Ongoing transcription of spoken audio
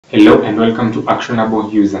Hello and welcome to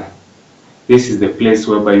Actionable User. This is the place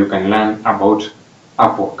whereby you can learn about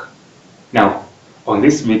Upwork. Now, on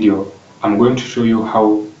this video, I'm going to show you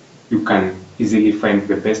how you can easily find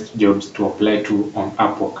the best jobs to apply to on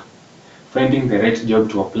Upwork. Finding the right job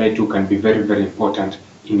to apply to can be very important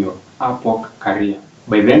in your Upwork career.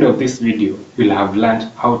 By the end of this video, you'll have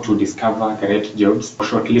learned how to discover the right jobs, or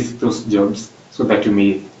shortlist those jobs so that you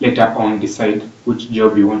may later on decide which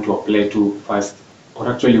job you want to apply to first, or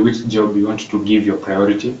actually which job you want to give your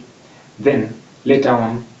priority. Then later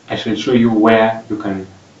on, I shall show you where you can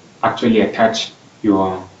actually attach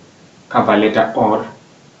your cover letter or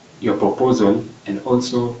your proposal and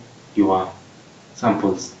also your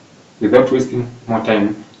samples. Without wasting more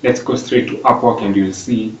time, let's go straight to Upwork and you'll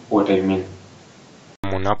see what I mean.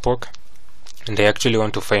 I'm on Upwork and I actually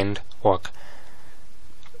want to find work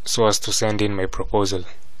so as to send in my proposal.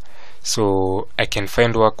 So I can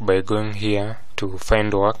find work by going here to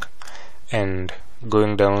find work and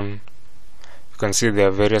going down. You can see there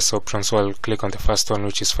are various options, so I'll click on the first one,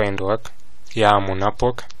 which is find work. Yeah, I'm on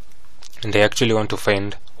Upwork and I actually want to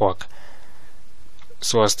find work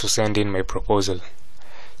so as to send in my proposal.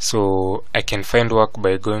 So I can find work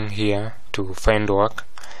by going here to find work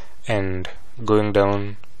and going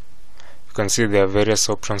down. You can see there are various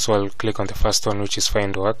options, so I'll click on the first one, which is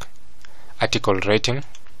find work, article writing.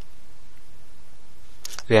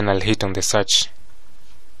 Then I'll hit on the search.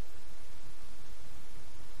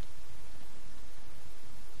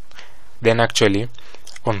 Then actually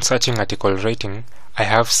on searching article writing, I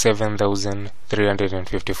have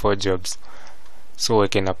 7,354 jobs, so I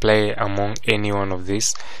can apply among any one of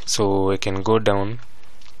these. So I can go down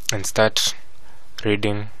and start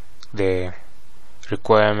reading the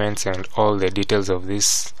requirements and all the details of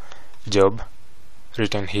this job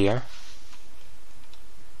written here.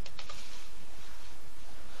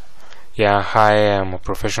 Yeah, hi, I'm a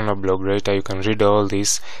professional blog writer. You can read all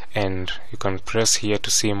this and you can press here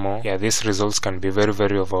to see more. Yeah, these results can be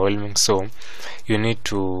very overwhelming, so you need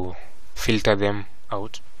to filter them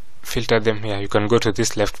out. Filter them here. You can go to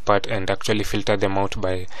this left part and actually filter them out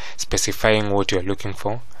by specifying what you're looking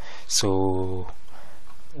for. So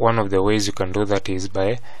one of the ways you can do that is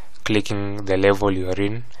by clicking the level you are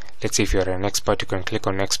in. Let's say if you're an expert, you can click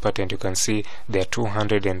on expert and you can see there are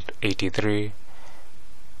 283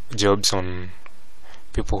 jobs on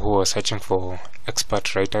people who are searching for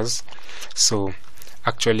expert writers. So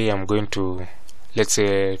actually I'm going to, let's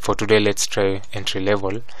say for today, let's try entry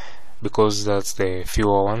level because that's the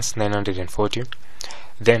fewer ones, 940.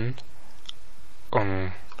 Then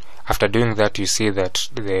after doing that, you see that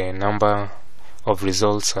the number of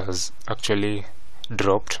results has actually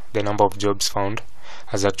dropped. The number of jobs found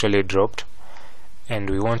has actually dropped, and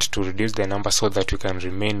we want to reduce the number so that we can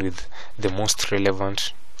remain with the most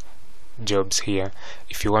relevant jobs here.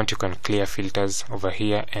 If you want, you can clear filters over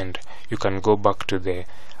here and you can go back to the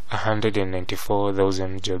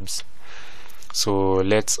 194,000 jobs. So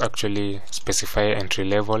let's actually specify entry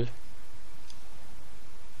level,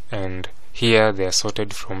 and here they are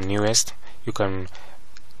sorted from newest. You can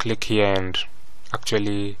click here and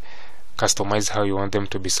actually customize how you want them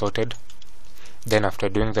to be sorted. Then after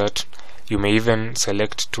doing that, you may even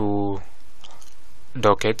select two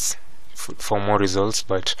dockets for more results,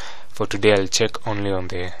 but for today I'll check only on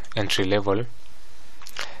the entry level.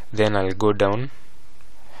 Then I'll go down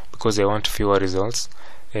because I want fewer results.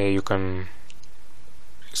 You can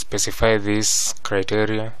specify this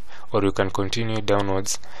criteria or you can continue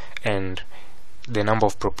downwards, and the number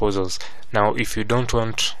of proposals. Now if you don't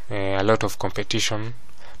want a lot of competition,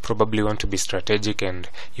 probably want to be strategic and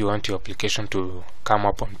you want your application to come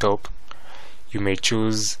up on top, you may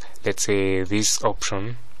choose, let's say, this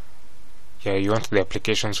option. Yeah, you want the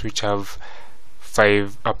applications which have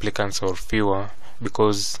 5 applicants or fewer,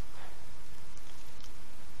 because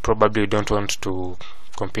probably you don't want to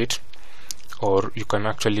compete. Or you can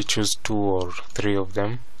actually choose 2 or 3 of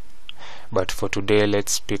them, but for today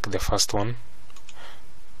let's pick the first one.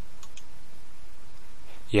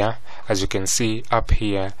 Yeah, as you can see up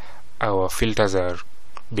here, our filters are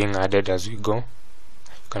being added as we go. You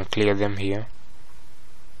can clear them here.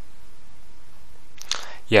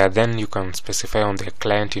 Yeah, then you can specify on the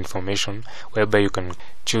client information, whereby you can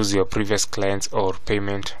choose your previous clients or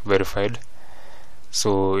payment verified.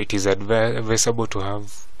 So it is advisable to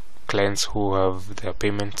have clients who have their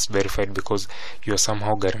payments verified, because you are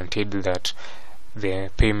somehow guaranteed that the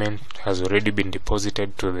payment has already been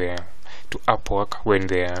deposited to Upwork when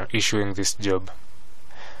they are issuing this job.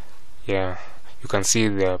 Yeah, you can see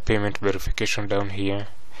the payment verification down here,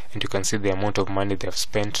 and you can see the amount of money they have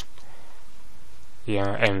spent.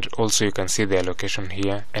 Yeah, and also you can see the allocation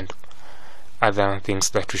here, and other things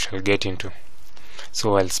that we shall get into.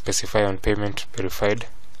 So I'll specify on payment verified,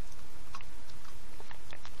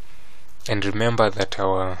 and remember that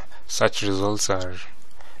our search results are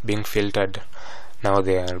being filtered. Now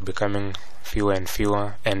they are becoming fewer and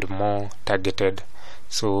fewer and more targeted,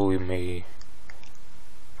 so we may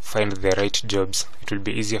find the right jobs. It will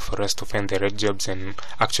be easier for us to find the right jobs and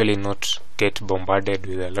actually not get bombarded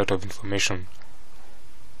with a lot of information.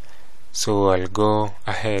 So I'll go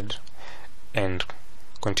ahead and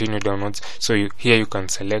continue downwards. So here you can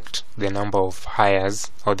select the number of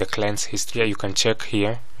hires or the client's history. You can check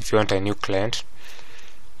here if you want a new client,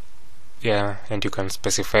 and you can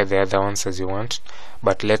specify the other ones as you want,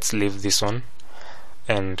 but let's leave this one.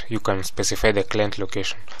 And you can specify the client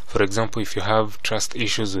location. For example, if you have trust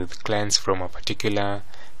issues with clients from a particular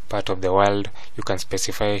part of the world, you can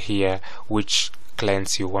specify here which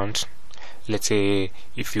clients you want. Let's say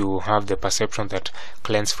if you have the perception that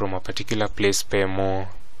clients from a particular place pay more,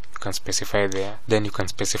 you can specify there. Then you can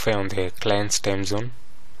specify on the client's time zone.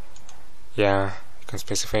 You can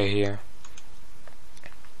specify here.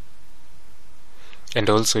 And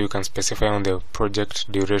also you can specify on the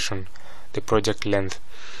project duration, the project length.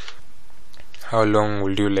 How long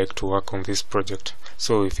would you like to work on this project?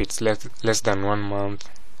 So if it's less than 1 month,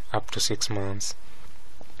 up to 6 months,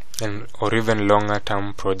 and or even longer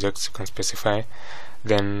term projects, you can specify.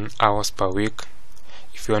 Then hours per week,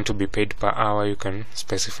 if you want to be paid per hour, you can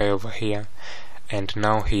specify over here. And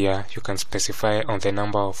now here you can specify on the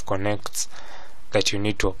number of connects that you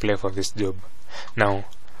need to apply for this job. Now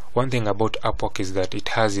one thing about Upwork is that it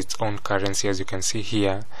has its own currency. As you can see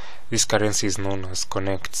here, this currency is known as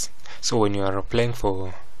connects. So when you are applying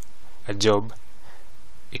for a job,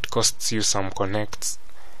 it costs you some connects.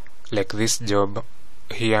 Like this job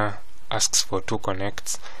here asks for 2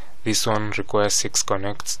 connects, this one requires 6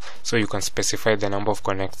 connects, so you can specify the number of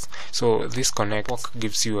connects. So this connect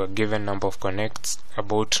gives you a given number of connects,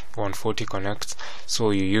 about 140 connects,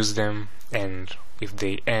 so you use them, and if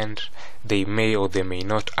they end, they may or they may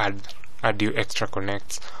not add you extra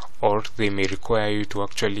connects, or they may require you to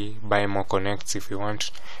actually buy more connects if you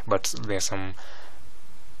want, but there's an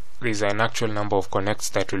actual number of connects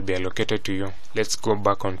that will be allocated to you. Let's go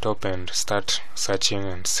back on top and start searching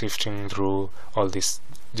and sifting through all these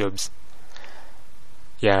jobs.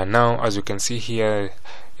 Now as you can see here,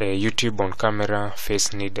 YouTube on camera,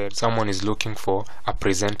 face needed. Someone is looking for a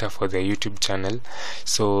presenter for their YouTube channel,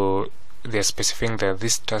 so they're specifying that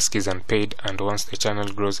this task is unpaid and once the channel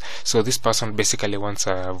grows. So this person basically wants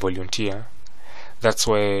a volunteer. That's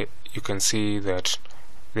why you can see that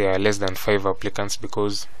there are less than 5 applicants,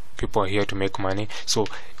 because people are here to make money. So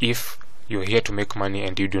if you're here to make money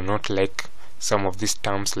and you do not like some of these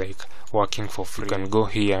terms like working for free, you can go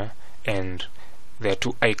here and there are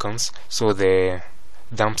 2 icons. So the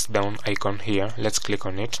thumbs down icon here, let's click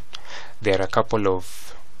on it. There are a couple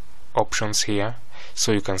of options here,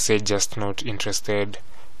 so you can say just not interested,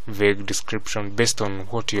 vague description. Based on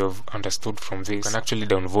what you have understood from this, you can actually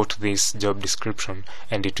downvote this job description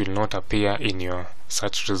and it will not appear in your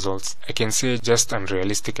search results. I can say just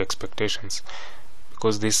unrealistic expectations,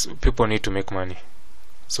 because these people need to make money.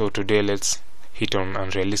 So today let's hit on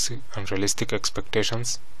unrealistic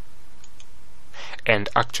expectations, and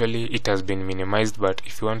actually it has been minimized, but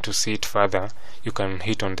if you want to see it further, you can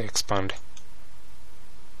hit on the expand,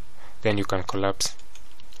 then you can collapse.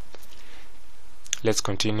 Let's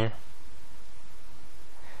continue.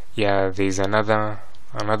 There is another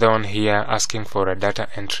one here asking for a data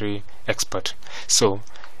entry expert. So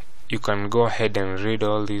you can go ahead and read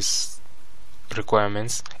all these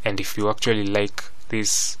requirements, and if you actually like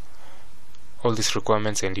all these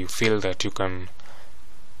requirements and you feel that you can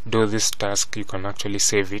do this task, you can actually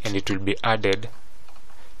save it and it will be added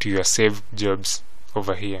to your saved jobs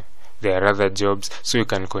over here. There are other jobs, so you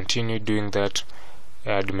can continue doing that.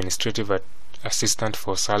 Administrative assistant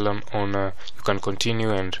for salon owner, you can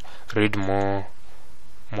continue and read more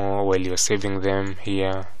while you're saving them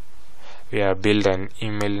here. Build an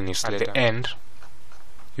email newsletter. At the end,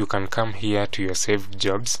 you can come here to your saved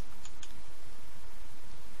jobs.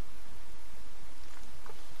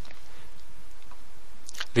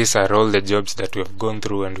 These are all the jobs that we have gone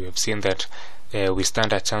through, and we have seen that we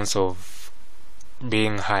stand a chance of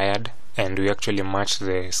being hired, and we actually match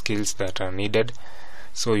the skills that are needed.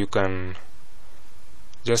 So you can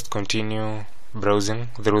just continue browsing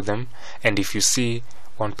through them, and if you see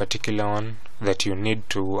one particular one that you need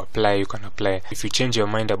to apply, you can apply. If you change your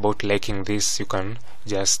mind about liking this, you can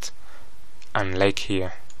just unlike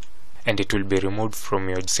here and it will be removed from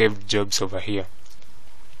your saved jobs over here.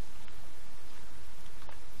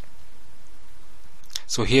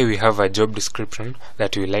 So here we have a job description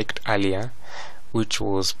that we liked earlier, which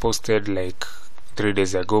was posted like 3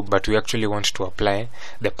 days ago, but we actually want to apply.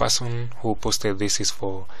 The person who posted this is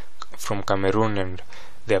from Cameroon, and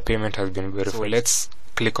their payment has been verified. So let's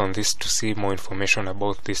click on this to see more information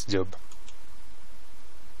about this job.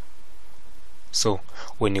 So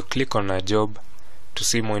when you click on a job to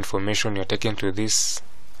see more information, you're taken to this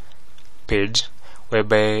page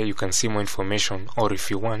whereby you can see more information, or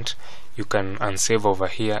if you want, you can unsave over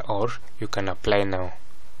here, or you can apply now.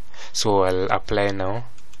 So I'll apply now.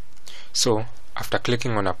 So after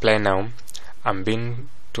clicking on apply now, I'm being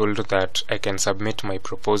told that I can submit my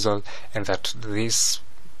proposal, and that this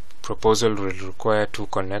proposal will require 2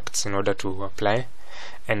 connects in order to apply.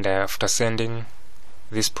 And after sending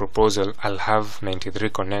this proposal, I'll have 93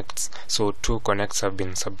 connects, so 2 connects have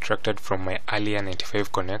been subtracted from my earlier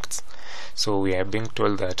 95 connects. So we are being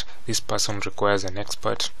told that this person requires an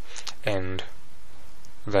expert, and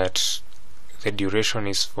that the duration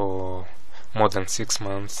is for more than 6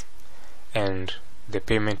 months, and the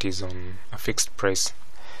payment is on a fixed price.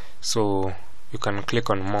 So you can click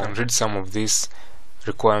on more and read some of these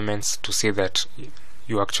requirements to see that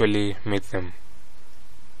you actually meet them.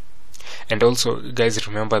 And also, guys,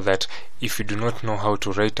 remember that if you do not know how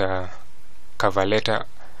to write a cover letter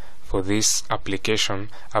for this application,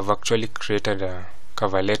 I've actually created a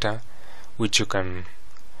cover letter which you can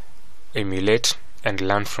emulate and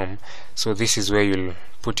learn from. So this is where you'll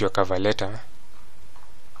put your cover letter.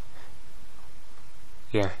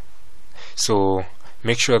 Yeah, so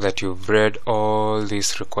make sure that you've read all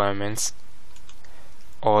these requirements,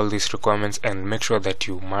 and make sure that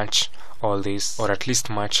you match all these, or at least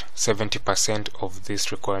match 70% of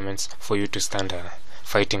these requirements for you to stand a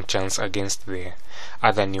fighting chance against the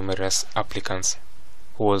other numerous applicants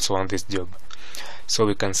who also want this job. So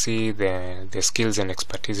we can see the skills and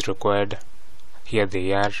expertise required. Here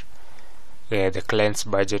they are. The client's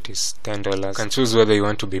budget is $10. You can choose whether you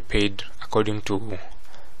want to be paid according to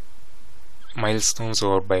milestones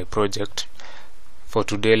or by project. For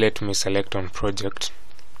today, let me select on project.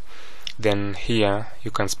 Then here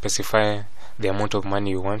you can specify the amount of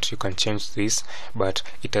money you want. You can change this, but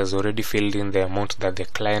it has already filled in the amount that the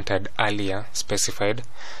client had earlier specified.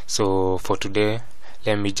 So for today,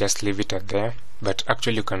 let me just leave it at there, but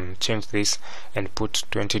actually you can change this and put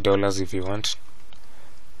 $20 if you want.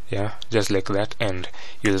 Yeah, just like that, and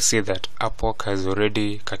you'll see that Upwork has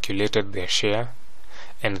already calculated their share,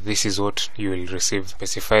 and this is what you will receive.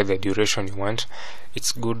 Specify the duration you want.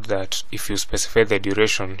 It's good that if you specify the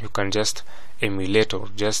duration, you can just emulate or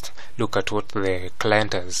just look at what the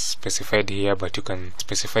client has specified here, but you can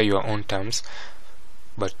specify your own terms.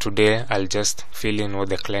 But today I'll just fill in what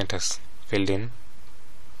the client has filled in.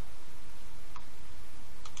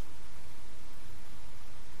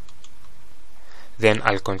 Then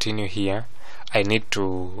I'll continue here. I need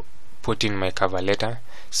to put in my cover letter.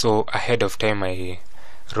 So ahead of time I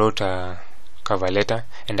wrote a cover letter,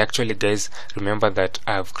 and actually, guys, remember that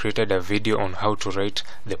I've created a video on how to write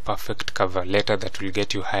the perfect cover letter that will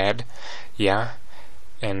get you hired. Yeah,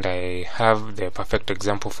 and I have the perfect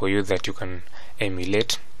example for you that you can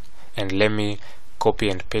emulate. And let me copy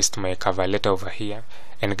and paste my cover letter over here.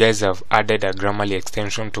 And guys, I've added a Grammarly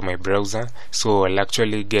extension to my browser, so I'll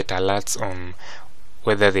actually get alerts on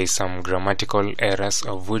whether there is some grammatical errors,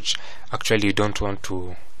 of which actually you don't want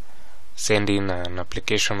to send in an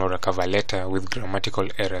application or a cover letter with grammatical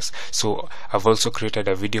errors. So I've also created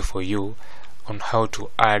a video for you on how to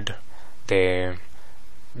add the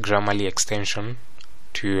Grammarly extension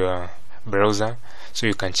to your browser, so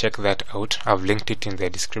you can check that out. I've linked it in the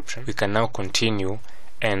description. We can now continue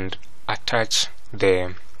and attach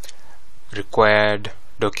the required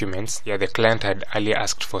documents. Yeah, the client had earlier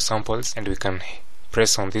asked for samples, and we can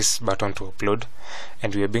press on this button to upload,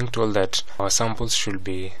 and we are being told that our samples should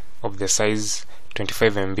be of the size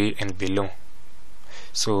 25 MB and below.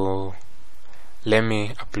 So let me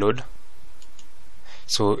upload.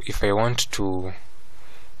 So if I want to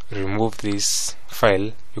remove this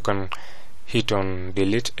file, you can hit on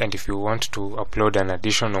delete, and if you want to upload an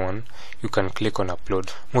additional one, you can click on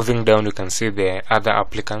upload. Moving down, you can see the other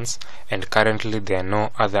applicants, and currently there are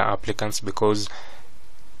no other applicants, because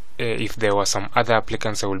if there were some other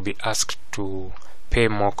applicants, I will be asked to pay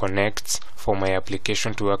more connects for my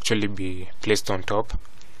application to actually be placed on top,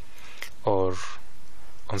 or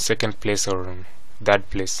on second place, or on third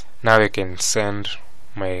place. Now I can send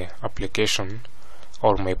my application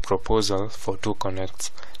or my proposal for 2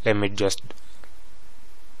 connects. Let me just,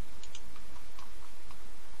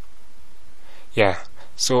 yeah,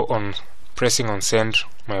 so on pressing on send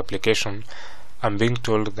my application, I'm being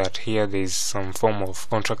told that here there is some form of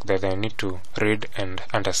contract that I need to read and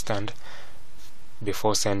understand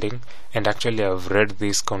before sending, and actually I've read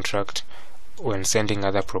this contract when sending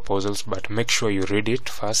other proposals, but make sure you read it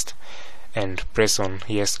first and press on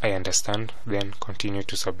yes, I understand, then continue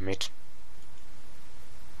to submit.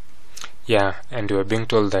 Yeah, and we're being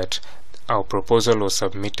told that our proposal was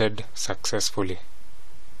submitted successfully.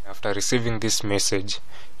 After receiving this message,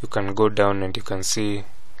 you can go down and you can see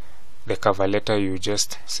the cover letter you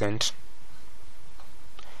just sent.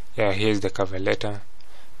 Yeah, here's the cover letter.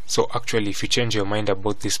 So actually, if you change your mind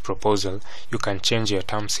about this proposal, you can change your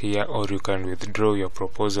terms here, or you can withdraw your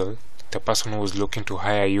proposal. The person who is looking to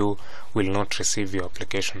hire you will not receive your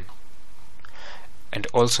application. And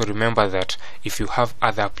also remember that if you have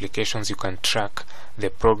other applications, you can track the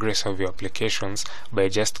progress of your applications by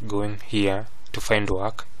just going here to find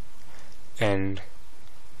work, and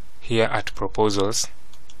here at proposals,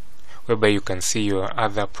 whereby you can see your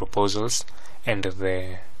other proposals and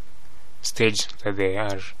the stage that they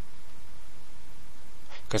are. You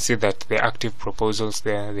can see that the active proposals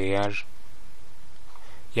there, they are.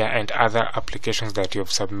 Yeah, and other applications that you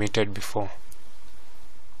have submitted before.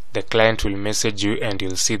 The client will message you and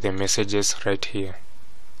you'll see the messages right here.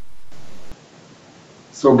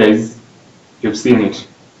 So guys, you've seen it.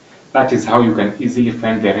 That is how you can easily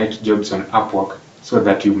find the right jobs on Upwork so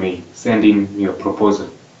that you may send in your proposal.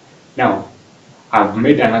 Now, I've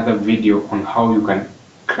made another video on how you can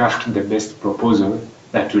craft the best proposal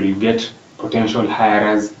that will get potential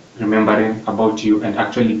hirers remembering about you and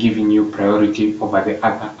actually giving you priority over the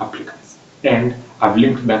other applicants. And I've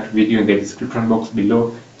linked that video in the description box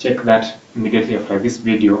below. Check that immediately after this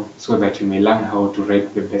video so that you may learn how to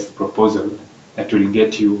write the best proposal that will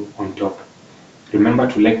get you on top. Remember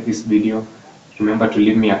to like this video. Remember to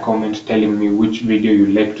leave me a comment telling me which video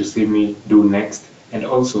you'd like to see me do next. And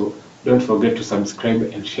also, don't forget to subscribe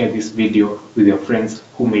and share this video with your friends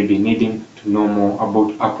who may be needing to know more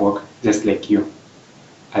about Upwork just like you.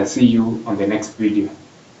 I'll see you on the next video.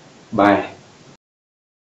 Bye.